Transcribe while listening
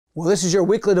Well, this is your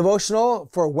weekly devotional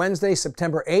for Wednesday,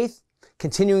 September 8th,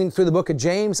 continuing through the book of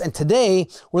James. And today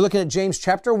we're looking at James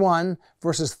chapter 1,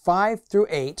 verses 5 through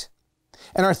 8.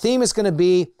 And our theme is going to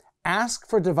be ask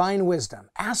for divine wisdom.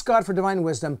 Ask God for divine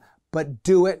wisdom, but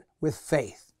do it with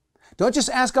faith. Don't just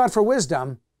ask God for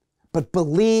wisdom, but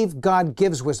believe God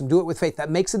gives wisdom. Do it with faith. That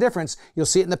makes a difference. You'll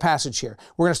see it in the passage here.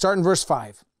 We're going to start in verse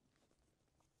 5.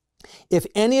 If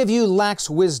any of you lacks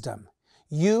wisdom,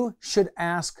 you should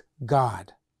ask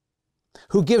God,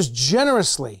 who gives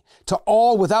generously to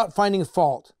all without finding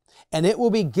fault, and it will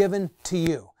be given to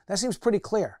you. That seems pretty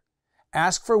clear.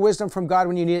 Ask for wisdom from God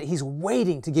when you need it. He's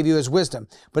waiting to give you his wisdom.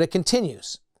 But it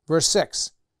continues. Verse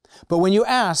 6. But when you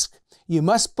ask, you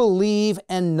must believe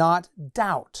and not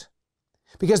doubt.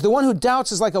 Because the one who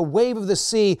doubts is like a wave of the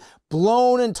sea,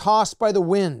 blown and tossed by the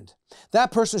wind.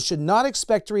 That person should not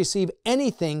expect to receive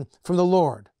anything from the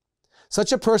Lord.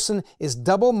 Such a person is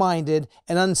double-minded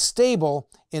and unstable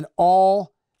in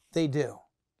all they do.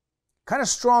 Kind of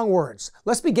strong words.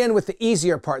 Let's begin with the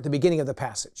easier part, the beginning of the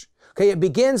passage. Okay, it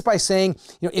begins by saying,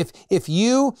 if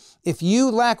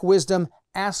you lack wisdom,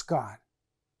 ask God.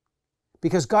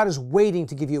 Because God is waiting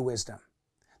to give you wisdom.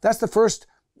 That's the first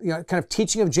kind of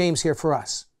teaching of James here for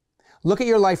us. Look at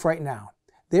your life right now.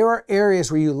 There are areas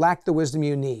where you lack the wisdom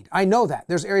you need. I know that.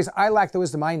 There's areas I lack the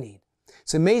wisdom I need.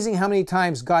 It's amazing how many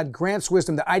times God grants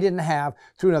wisdom that I didn't have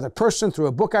through another person, through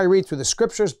a book I read, through the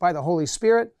scriptures, by the Holy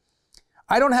Spirit.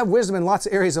 I don't have wisdom in lots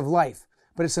of areas of life,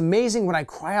 but it's amazing when I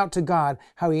cry out to God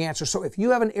how he answers. So if you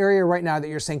have an area right now that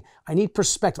you're saying, I need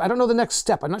perspective, I don't know the next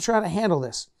step, I'm not sure how to handle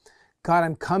this. God,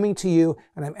 I'm coming to you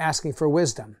and I'm asking for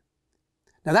wisdom.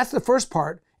 Now that's the first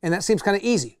part, and that seems kind of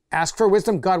easy. Ask for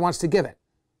wisdom, God wants to give it.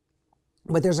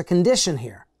 But there's a condition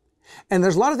here. And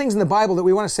there's a lot of things in the Bible that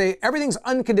we want to say, everything's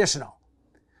unconditional.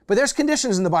 But there's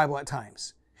conditions in the Bible at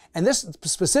times. And this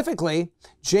specifically,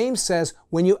 James says,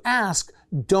 when you ask,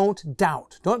 don't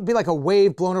doubt. Don't be like a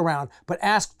wave blown around, but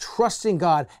ask trusting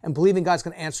God and believing God's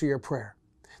going to answer your prayer.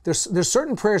 There's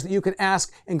certain prayers that you can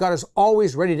ask and God is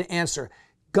always ready to answer.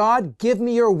 God, give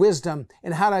me your wisdom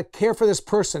in how to care for this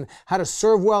person, how to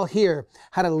serve well here,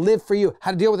 how to live for you,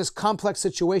 how to deal with this complex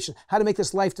situation, how to make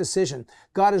this life decision.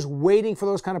 God is waiting for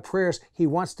those kind of prayers. He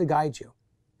wants to guide you.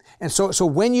 And so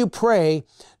when you pray,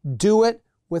 do it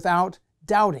without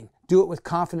doubting. Do it with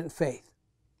confident faith.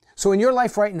 So in your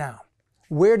life right now,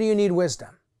 where do you need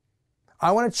wisdom?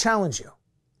 I want to challenge you,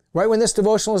 right when this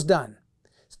devotional is done,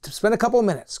 to spend a couple of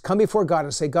minutes, come before God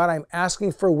and say, God, I'm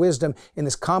asking for wisdom in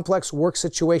this complex work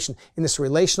situation, in this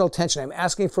relational tension. I'm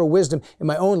asking for wisdom in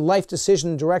my own life decision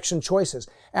and direction choices.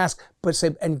 Ask, but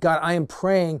say, and God, I am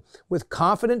praying with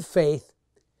confident faith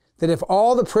that if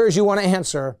all the prayers you want to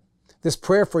answer, this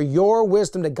prayer for your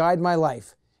wisdom to guide my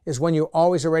life is when you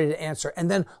always are ready to answer.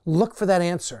 And then look for that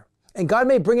answer. And God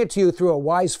may bring it to you through a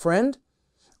wise friend.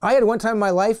 I had one time in my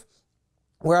life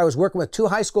where I was working with two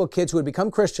high school kids who had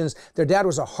become Christians. Their dad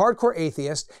was a hardcore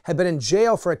atheist, had been in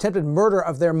jail for attempted murder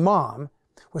of their mom,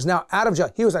 was now out of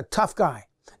jail. He was a tough guy,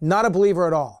 not a believer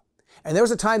at all. And there was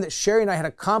a time that Sherry and I had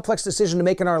a complex decision to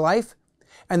make in our life.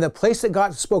 And the place that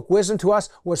God spoke wisdom to us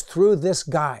was through this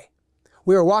guy.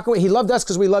 We were walking away. He loved us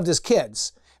because we loved his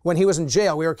kids. When he was in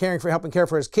jail, we were helping care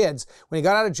for his kids. When he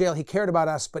got out of jail, he cared about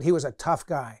us, but he was a tough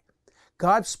guy.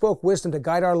 God spoke wisdom to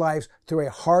guide our lives through a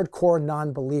hardcore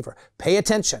non-believer. Pay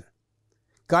attention.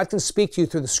 God can speak to you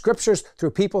through the scriptures,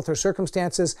 through people, through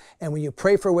circumstances. And when you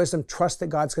pray for wisdom, trust that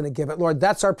God's going to give it. Lord,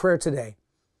 that's our prayer today.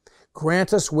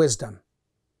 Grant us wisdom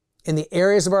in the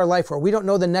areas of our life where we don't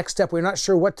know the next step. We're not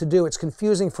sure what to do. It's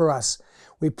confusing for us.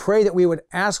 We pray that we would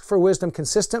ask for wisdom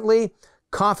consistently,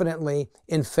 confidently,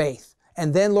 in faith.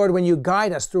 And then, Lord, when you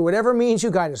guide us through whatever means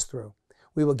you guide us through,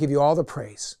 we will give you all the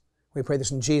praise. We pray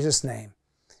this in Jesus' name.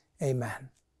 Amen.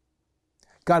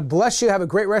 God bless you. Have a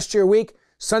great rest of your week.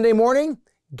 Sunday morning,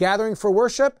 gathering for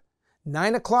worship,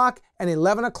 9 o'clock and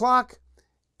 11 o'clock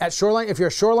at Shoreline. If you're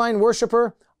a Shoreline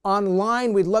worshiper,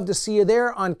 online, we'd love to see you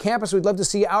there. On campus, we'd love to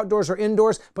see you outdoors or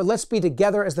indoors. But let's be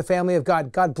together as the family of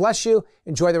God. God bless you.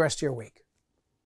 Enjoy the rest of your week.